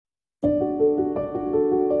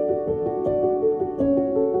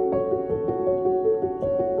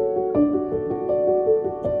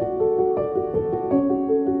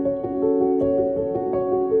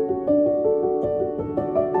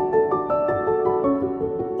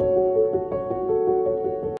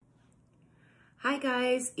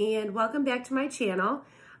guys, and welcome back to my channel.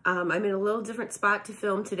 I'm in a little different spot to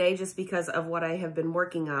film today just because of what I have been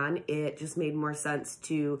working on. It just made more sense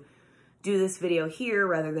to do this video here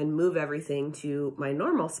rather than move everything to my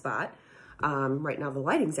normal spot. Right now the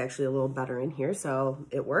lighting's actually a little better in here, so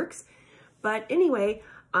it works. But anyway,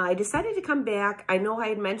 I decided to come back. I know I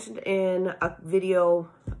had mentioned in a video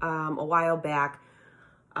a while back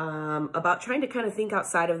about trying to kind of think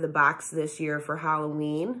outside of the box this year for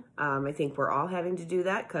Halloween. I think we're all having to do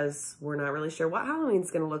that because we're not really sure what Halloween's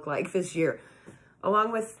going to look like this year,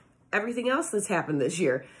 along with everything else that's happened this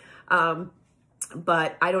year.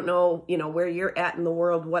 But I don't know, where you're at in the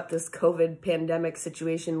world, what this COVID pandemic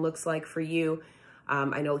situation looks like for you.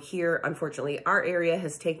 I know here, unfortunately, our area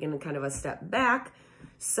has taken kind of a step back.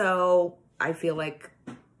 So I feel like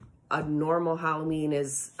a normal Halloween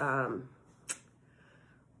is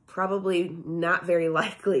probably not very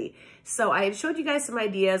likely. So I had showed you guys some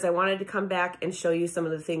ideas. I wanted to come back and show you some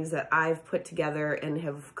of the things that I've put together and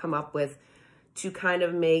have come up with to kind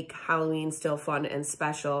of make Halloween still fun and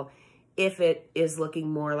special if it is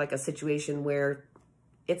looking more like a situation where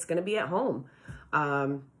it's going to be at home,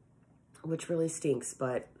 which really stinks,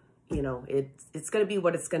 but it's going to be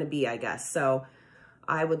what it's going to be, I guess. So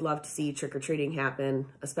I would love to see trick-or-treating happen,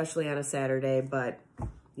 especially on a Saturday, but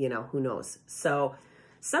who knows? So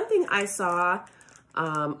something I saw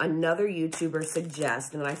another YouTuber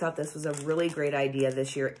suggest, and I thought this was a really great idea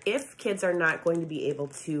this year, if kids are not going to be able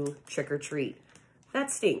to trick-or-treat. That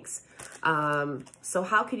stinks. So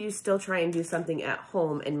how could you still try and do something at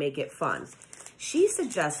home and make it fun? She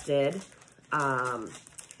suggested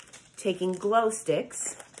taking glow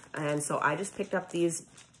sticks, and so I just picked up these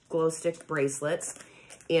glow stick bracelets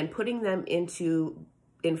and putting them into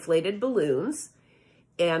inflated balloons,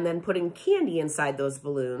 and then putting candy inside those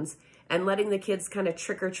balloons and letting the kids kind of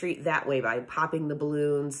trick-or-treat that way by popping the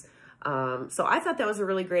balloons. So I thought that was a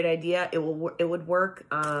really great idea. It would work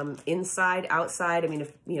inside, outside. I mean,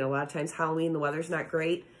 if a lot of times Halloween, the weather's not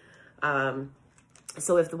great.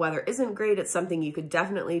 So if the weather isn't great, it's something you could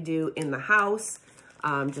definitely do in the house,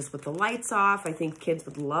 just with the lights off. I think kids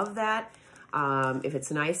would love that. If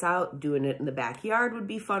it's nice out, doing it in the backyard would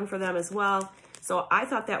be fun for them as well. So I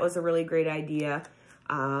thought that was a really great idea.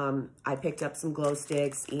 I picked up some glow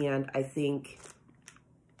sticks, and I think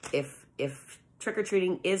if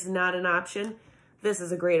trick-or-treating is not an option, this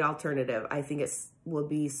is a great alternative. I think it will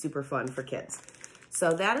be super fun for kids.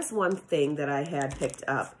 So that is one thing that I had picked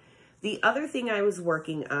up. The other thing I was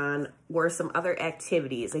working on were some other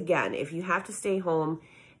activities. Again, if you have to stay home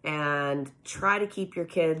and try to keep your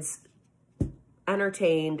kids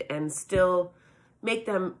entertained and still make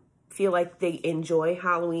them feel like they enjoy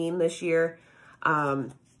Halloween this year,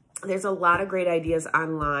 there's a lot of great ideas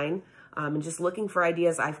online. And just looking for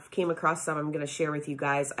ideas, I came across some I'm going to share with you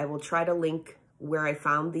guys. I will try to link where I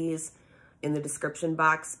found these in the description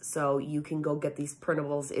box so you can go get these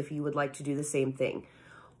printables if you would like to do the same thing.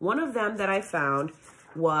 One of them that I found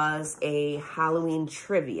was a Halloween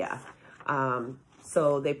trivia.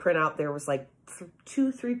 So they print out, there was like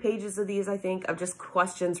 2-3 pages of these, I think, of just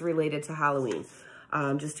questions related to Halloween.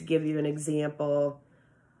 Just to give you an example,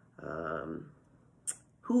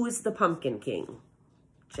 who is the Pumpkin King?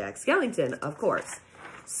 Jack Skellington, of course.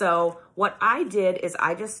 So what I did is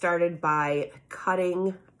I just started by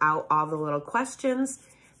cutting out all the little questions.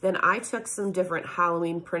 Then I took some different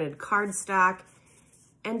Halloween printed cardstock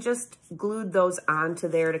and just glued those onto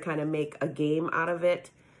there to kind of make a game out of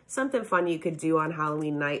it. Something fun you could do on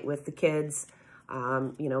Halloween night with the kids.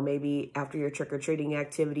 Maybe after your trick-or-treating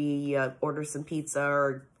activity, order some pizza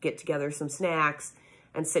or get together some snacks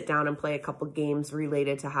and sit down and play a couple games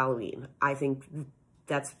related to Halloween. I think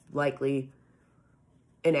that's likely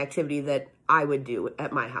an activity that I would do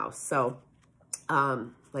at my house. So,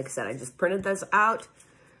 like I said, I just printed those out,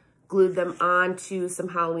 glued them onto some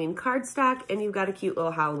Halloween cardstock, and you've got a cute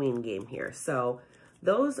little Halloween game here. So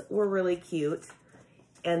those were really cute.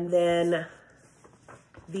 And then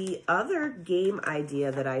the other game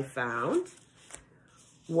idea that I found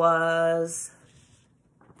was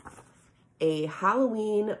a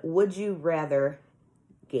Halloween Would You Rather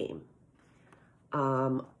game.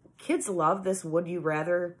 Kids love this Would You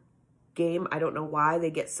Rather game. I don't know why they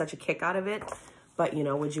get such a kick out of it, but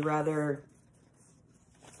would you rather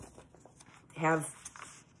have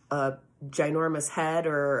a ginormous head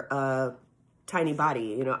or a tiny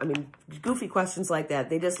body? I mean, goofy questions like that.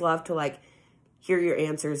 They just love to hear your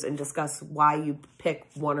answers and discuss why you pick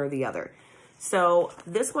one or the other. So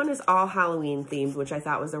this one is all Halloween themed, which I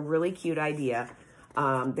thought was a really cute idea.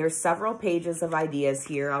 There's several pages of ideas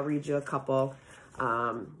here. I'll read you a couple.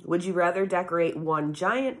 Would you rather decorate one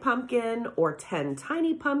giant pumpkin or 10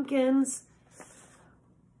 tiny pumpkins?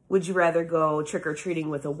 Would you rather go trick-or-treating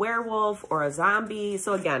with a werewolf or a zombie?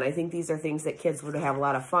 So again, I think these are things that kids would have a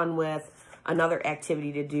lot of fun with. Another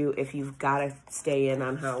activity to do if you've got to stay in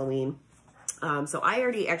on Halloween. So I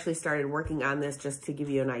already actually started working on this just to give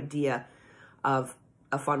you an idea of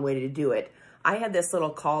a fun way to do it. I had this little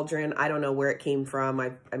cauldron. I don't know where it came from.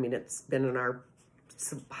 I mean, it's been in our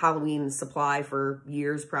Halloween supply for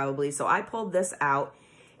years probably. So I pulled this out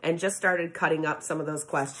and just started cutting up some of those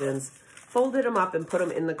questions, folded them up and put them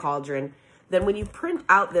in the cauldron. Then when you print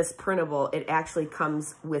out this printable, it actually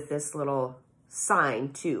comes with this little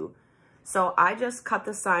sign too. So I just cut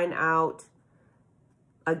the sign out,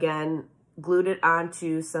 again, glued it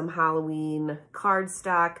onto some Halloween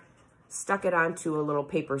cardstock, stuck it onto a little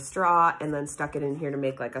paper straw, and then stuck it in here to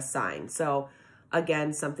make like a sign. So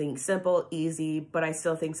again, something simple, easy, but I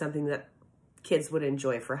still think something that kids would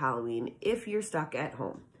enjoy for Halloween if you're stuck at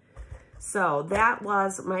home. So that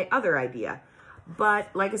was my other idea.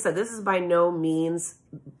 But like I said, this is by no means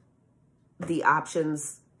the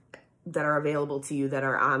options that are available to you that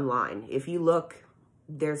are online. If you look,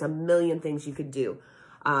 there's a million things you could do.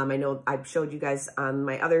 I know I showed you guys on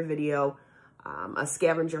my other video a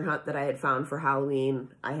scavenger hunt that I had found for Halloween.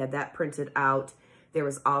 I had that printed out. There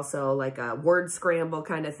was also like a word scramble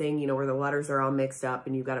kind of thing, you know, where the letters are all mixed up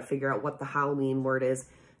and you've got to figure out what the Halloween word is.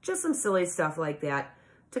 Just some silly stuff like that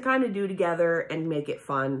to kind of do together and make it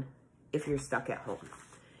fun if you're stuck at home.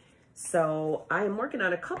 So I am working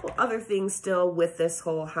on a couple other things still with this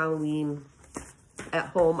whole Halloween at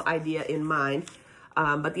home idea in mind.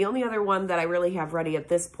 But the only other one that I really have ready at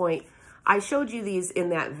this point, I showed you these in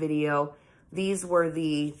that video. These were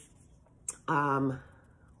the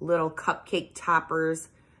little cupcake toppers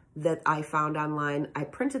that I found online. I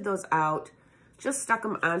printed those out, just stuck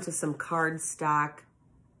them onto some cardstock,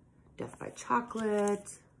 Death by Chocolate.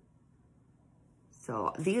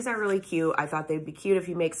 So these are really cute. I thought they'd be cute if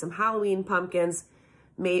you make some Halloween pumpkins,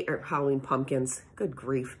 Halloween pumpkins, good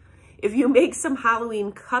grief. If you make some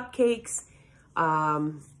Halloween cupcakes,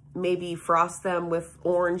 maybe frost them with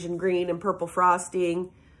orange and green and purple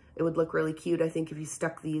frosting. It would look really cute, I think, if you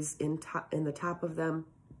stuck these in the top of them,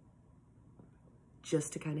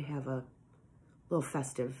 just to kind of have a little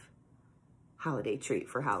festive holiday treat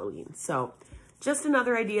for Halloween. So just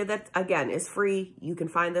another idea that, again, is free. You can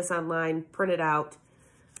find this online, print it out,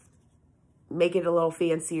 make it a little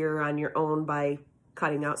fancier on your own by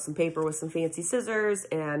cutting out some paper with some fancy scissors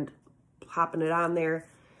and popping it on there.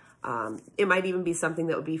 It might even be something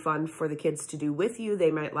that would be fun for the kids to do with you.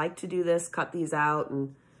 They might like to do this, cut these out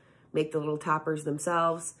and make the little toppers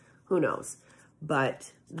themselves. Who knows?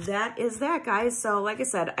 But that is that, guys. So like I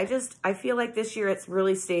said, I feel like this year it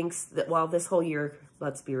really stinks that, well, this whole year,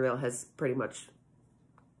 let's be real, has pretty much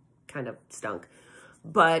kind of stunk.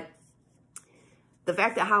 But the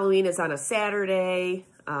fact that Halloween is on a Saturday,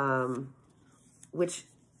 which,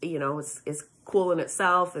 you know, is cool in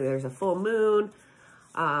itself, and there's a full moon,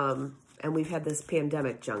 and we've had this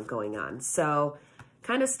pandemic junk going on. So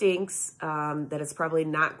kind of stinks that it's probably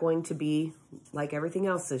not going to be like everything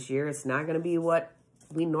else this year. It's not going to be what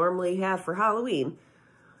we normally have for Halloween.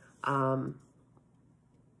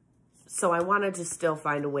 So I wanted to still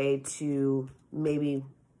find a way to maybe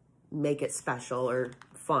make it special or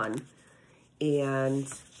fun. And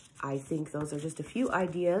I think those are just a few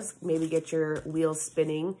ideas. Maybe get your wheels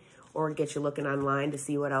spinning or get you looking online to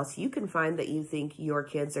see what else you can find that you think your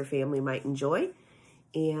kids or family might enjoy.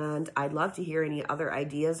 And I'd love to hear any other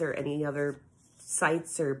ideas or any other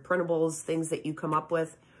sites or printables, things that you come up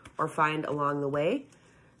with or find along the way.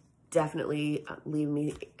 Definitely leave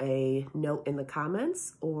me a note in the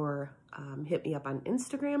comments or hit me up on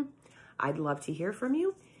Instagram. I'd love to hear from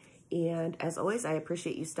you. And as always, I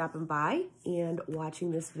appreciate you stopping by and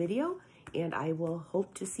watching this video. And I will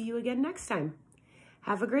hope to see you again next time.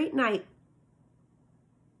 Have a great night.